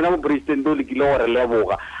mokone le ena moporesidente o lekile gore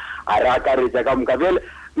leboga a re akaretša ka moka fele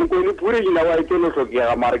mokone phuri jina wa ite no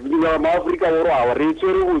tlhokega mare ke dumela maaforika borwa a re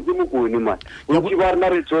tswere botse mokone man bontši ba rena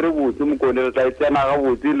re tswere botse mokone re tla e tsena ga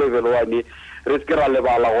botse level 1 re se ke ra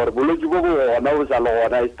lebala gore bolwetse bo bo gona bo sa le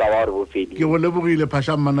gona e se taba gore bo fedile ke go lebogile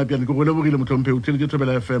phasha mmana piane ke go lebogile motlhomphe o tšheletse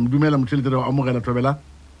Thobela FM dumela motšheletse re amogela Thobela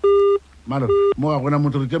malo mo ga gona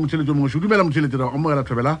motho re tšea motšheletse mongwe dumela motšheletse re amogela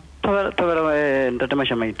Thobela ntate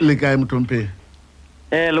Mashamaite le kae motlhomphe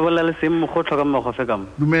le bolela le semo go tlhoka mmogo fe kam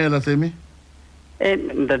dumela semi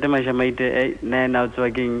ntate Mashamaite na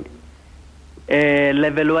tswa keng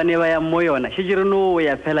level 1 ba ya mo yona she jire no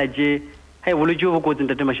ya fela je hai bolwetse bo kotsi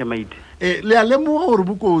ntate Mashamaite le a lemoga gore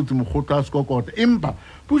bokotsi mogotlo a sekokota empa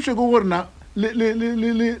pušo ke gore na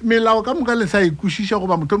le melao ka moka le sa ikušiša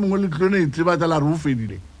goba motho mongwe le tlone e tsebatsa la re o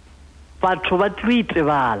fedile batho ba tlo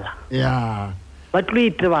itebala ya ba tlo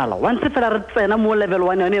itebala once fela re tsena mo level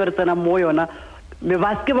 1 yone re tsena mo yona me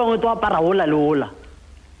ba ske bangwe to apara hola le hola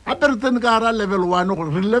gape re tsene ka gara level 1 gore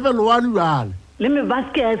re level 1 jale le me ba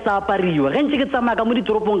ske a sa apariwa ge ntse ke tsamaya ka mo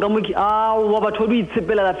ditoropong ka mo ke wa batho ba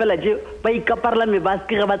itshepelela fela je ba ikaparela me ba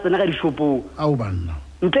ske ge ba tsena ka dishopong ao banna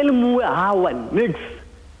ntle le mue one mix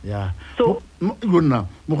ya so yona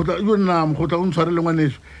mogotla o ntshware le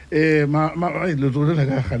ngwaneso le tsone la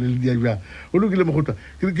ka gale le dia jwa o lokile mogotla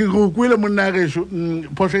ke go kwele monna gesho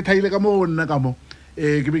phoso e thaile ka mo go nna ka mo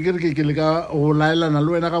ke be ke re ke le ka go laelana le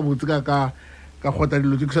wena ga botse ka gota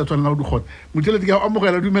dilo tse ke sa tshwanela go di gota motšhelete ke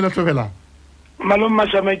amogela dumela Thobela Moloko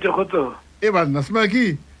Mashamaite khotso banna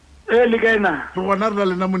smaki le kaena re gona re na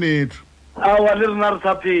lena monetho awa le rena re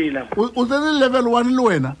sa phela o tsene level 1 le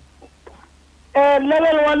wena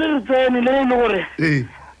level 1 le tsene le gore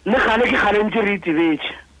le gale ke gale ntse re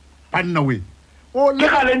itebetse banna we le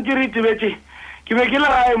gale ntse re itebetse ke be ke le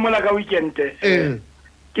gae mola ka weekend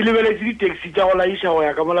ke lebeletse di-taxi tša go laiša go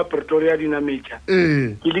ya ka mola Pretoria dinametša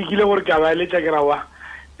ke lekile gore ke a ba eletša ke rawa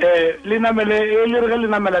le namele le re le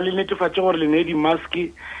namela le netefatse gore le ne di mask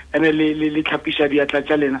ene le tlhapiša diatla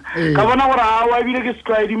tša lena ka bona gore a wa bile ke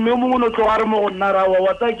stride mme mongwe no tloga re mo go nna rawa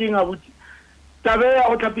wa tsa keng a botse tabe ya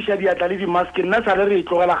go tlhapiša diatla le di mask nna sa le re e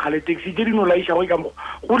tlogela gale taxi tše di no laiša go ka mo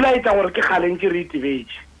go laetša gore ke gale ntse re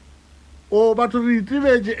itebetse o batho re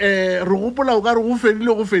itebetse re gopola o ka re go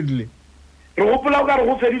fedile re gopola o ka re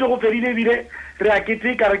go fedile ebile re a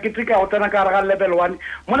keteka go tsena ka ga level 1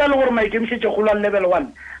 mola le gore maikemišetše kgolo level 1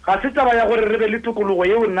 ga se taba ya gore re be le tokologo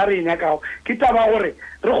yeo nna re nyakago ke taba gore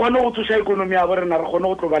re kgone go tsoša ikonomi ya borena re kgone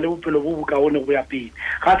go tloba le bophelo bo bokaone go ya pele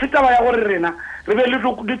ga se taba ya gore rena re be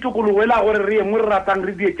le tokologo e la gore re engwe re ratang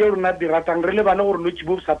re dietse rona di ratang re lebale gore lotši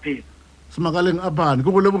bo sa phela semakaleng a bane ke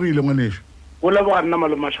go lebogile ngwaneso go leboga nna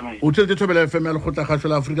Moloko Mashamaite o tšheletse Thobela FM ya lekgotla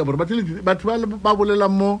la Afrika Borwa batho ba bolela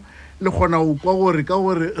mo le kgona go kwa gore ka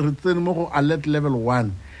gore re tsene mo go alert level 1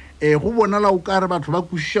 go bonala o ka re batho ba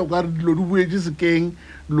kwešiša o ka re dilo di boetse sekeng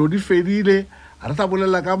dilo di fedile a re sa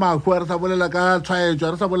bolela ka makhu a re sa bolela ka tshwaetso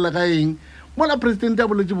a re sa bolela ka eng mola presidente a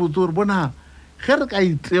boletse botse gore bona ge re ka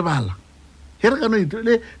itebala ge re ka no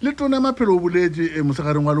le tona maphelo o boletse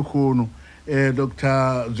mosegareng wa lekgono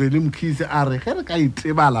Dr. Zweli Mkhize a re ge re ka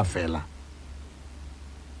itebala fela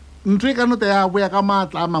ntho e ka note ya boya ka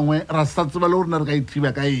maatla a mangwe ra sa tseba le gore na re ka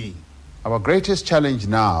ithiba ka eng. Our greatest challenge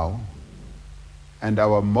now and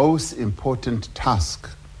our most important task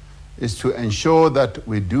is to ensure that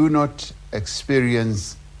we do not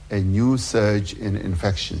experience a new surge in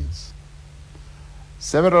infections.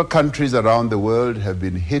 Several countries around the world have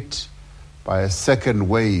been hit by a second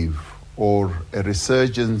wave or a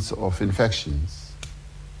resurgence of infections.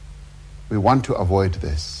 We want to avoid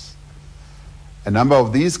this. A number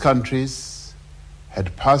of these countries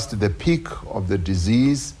had passed the peak of the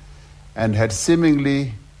disease and had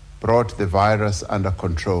seemingly brought the virus under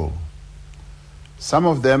control. Some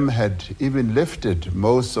of them had even lifted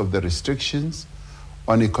most of the restrictions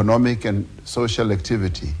on economic and social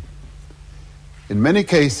activity. In many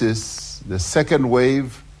cases, the second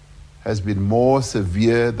wave has been more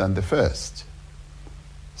severe than the first.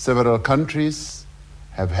 Several countries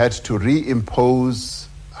have had to reimpose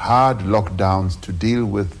hard lockdowns to deal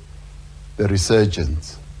with the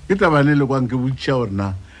resurgence. Kita bane le kwang ke butša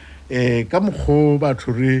ona ka mokgo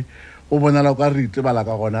batho re go bonala ka re itebala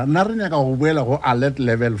ka gona nna re nyaka go boela go alert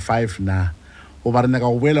level 5 na go ba re nyaka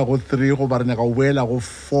go boela go 3 go ba re nyaka go boela go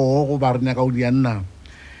 4 go ba re nyaka go dia nna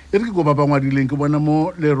e re ke go ba bangwadileng ke bona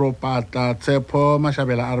mo le ropata Tshepo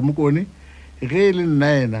Mashabela a re mokone ge le nna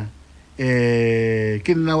ena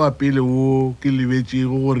ke nna wa pele wo ke lebetse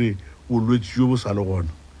gore o lwetse jo bo sa le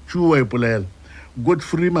gona tšhuwa ipolela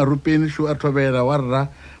Godfrey Marupeni sho a thobela wa rra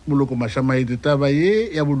Moloko Mashamaite taba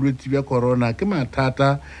ye ya bolwetse bja corona ke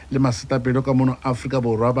mathata le masetapelo ka mono Afrika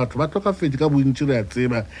Borwa batho ba tlhokafetse ka bontši re a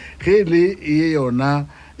tseba ge le ye yona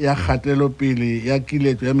ya kgatelo pele ya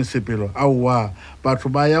kiletso ya mesepelo aowa batho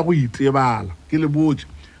ba ya go itebala ke le botse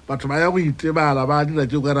batho ba ya go itebala ba dira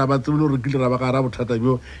tšeo ka ra ba tsebile gore ke le ra ba ka ra bothata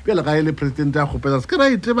bjo bjale ga e le presidente a kgopela se ke ra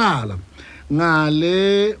itebala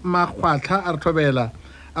ngale makgwatla a re thobela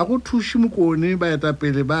a go thuši mokone ba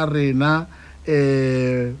etapele ba rena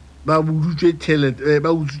ba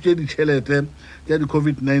utswitše ditšhelete tša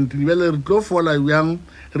di-COVID-19 bjale re tlo fola bjang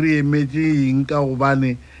re emetse eng ka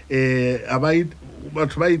gobane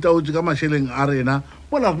batho ba itaotše ka mašheleng a rena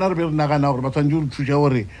mola rena re be re nagana gore ba tshwanetse re thuša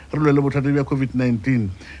gore re lwe le bothata bja COVID-19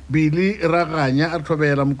 bile raganya a re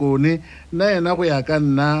thobela mokone nna ena go ya ka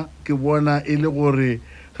nna ke bona e le gore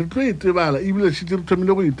re tlo itebala ebile setse re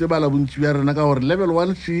thomile go itebala bontši bja rena ka gore level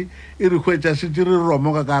 1 c e re hwetša setse re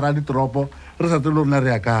romoka ka gara ditoropo re sa tsele rona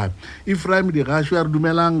re ya kae Ephraim Digasho a re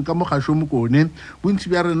dumelang ka mogašo mokone bontši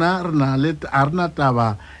bja rena a rena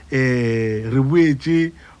taba re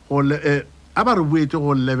boetse a ba re boetse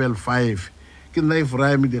go level 5 ke nna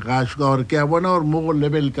Ephraim Digasho ka gore ke a bona gore mo go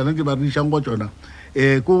level tsana di ba re išang go tsona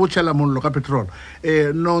ko go tšhela mollo ka petrol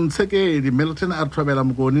Nontshekedi Milton a re thobela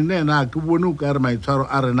mokone nne ena ke bone o ka re maitshwaro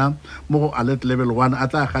a rena mo go alert level 1 a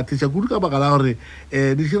tla kgathiša kudu ka baka la gore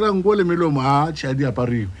di širanko le melomo a tšea di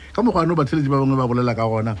apariwe ka mokgwane o batheletši ba bangwe ba bolela ka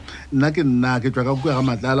gona nna ke tswa ka kua ga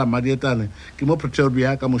matlala madietane ke mo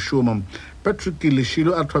Pretoria ka mošomo Patrick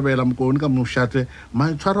Leshilo a thobela mokone ka mošate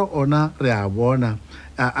maitshwaro ona re a bona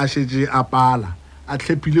a šetše a pala a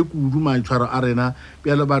tlhepile kudu maitshwaro a rena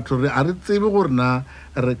bjale batho a re tsebe gore na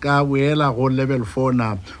re ka boela go level 4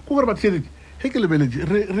 na ko gore batheletši ge ke lebeletše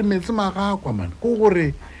re metse magakwa mane ko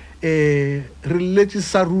gore re letse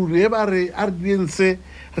saruri e ba re a re diense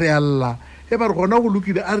re alla e ba re gona go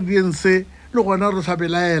lokile a re diense le gona re sa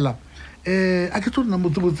belaela a ke tso rena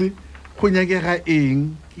motsebotse go nyakega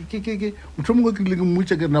eng motho mongwe ke ile ke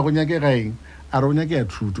mmutša ke rena go nyakega eng a re o nyakega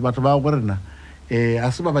thuto batho ba go rena a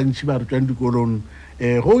se ba bantši ba re tswang dikolong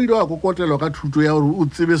go ile wa kokotelwa ka thuto ya gore o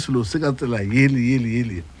tsebe selo se ka tsela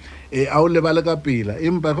yele a o lebale ka pela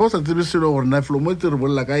empa ge o sa tsebe selo gore na felo mo tse re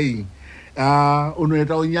bolela ka eng o no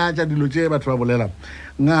eta o nyatša dilo tše batho ba bolela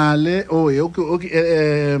ngale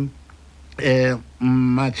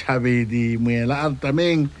Matšhabedi moela a re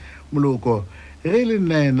tameng Moloko ge le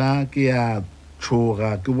nna ena ke ya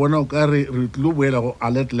tšhoga ke bona o ka re tlo boela go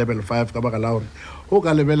alert level 5 ka baka la gore o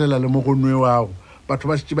ka lebelela le mo go nwewago batho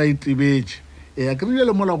ba šetše ba itebetše a ke rile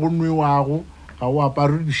le mola go nwewago ga o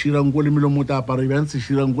apare diširanko le melomo ta apare bjang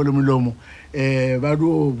seširanko le melomo ba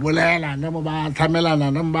do bolela namo ba tlhamelana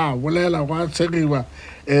namo ba bolela go a tshegiwa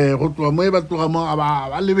go tloga mo e ba tloga mo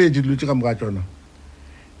ba lebetse dilo tše ka moka tšona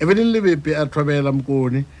e be le lebepe a thobela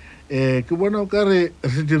mokone ke bona o ka re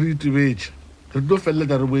setse re itebetše re tlo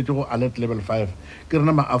feleletša re boetse go alert level 5 ke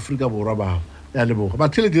rena maAfrika Borwa bao ya leboga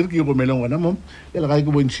batheletši re ke e gomeleng gona mo e le ga ke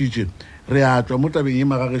bontšhitše re a tswa mo tabeng e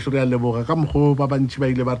magagešo re a leboga ka mokgwa ba bantši ba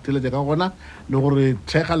ile ba re theletša ka gona le gore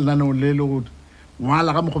thekga lenaneo le le go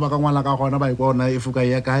ngwala ka mokgwa ba ka ngwala ka gona ba ikwa gona e foka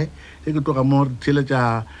ya kae e ke toga mo re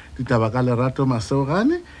theletša ditaba ka Lerato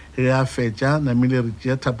Maseogane re a fetša namile re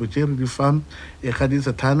tšea thapo tše re di fam Kgadi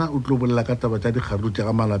Sethana o tlo bolela ka taba tša dikgaruru tša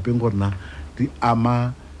ka malapeng gorena di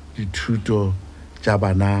ama dithuto tša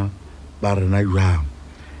bana ba rena jwang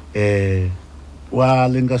wa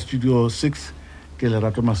lenka studio 6 ke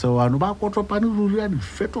Lerato Maseogane ba kotopane ruri a di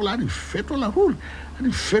fetola gore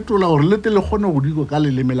le tele kgone go diko ka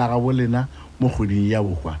leleme la ga bolena mo kgweding ya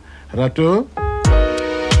bokgwa Rato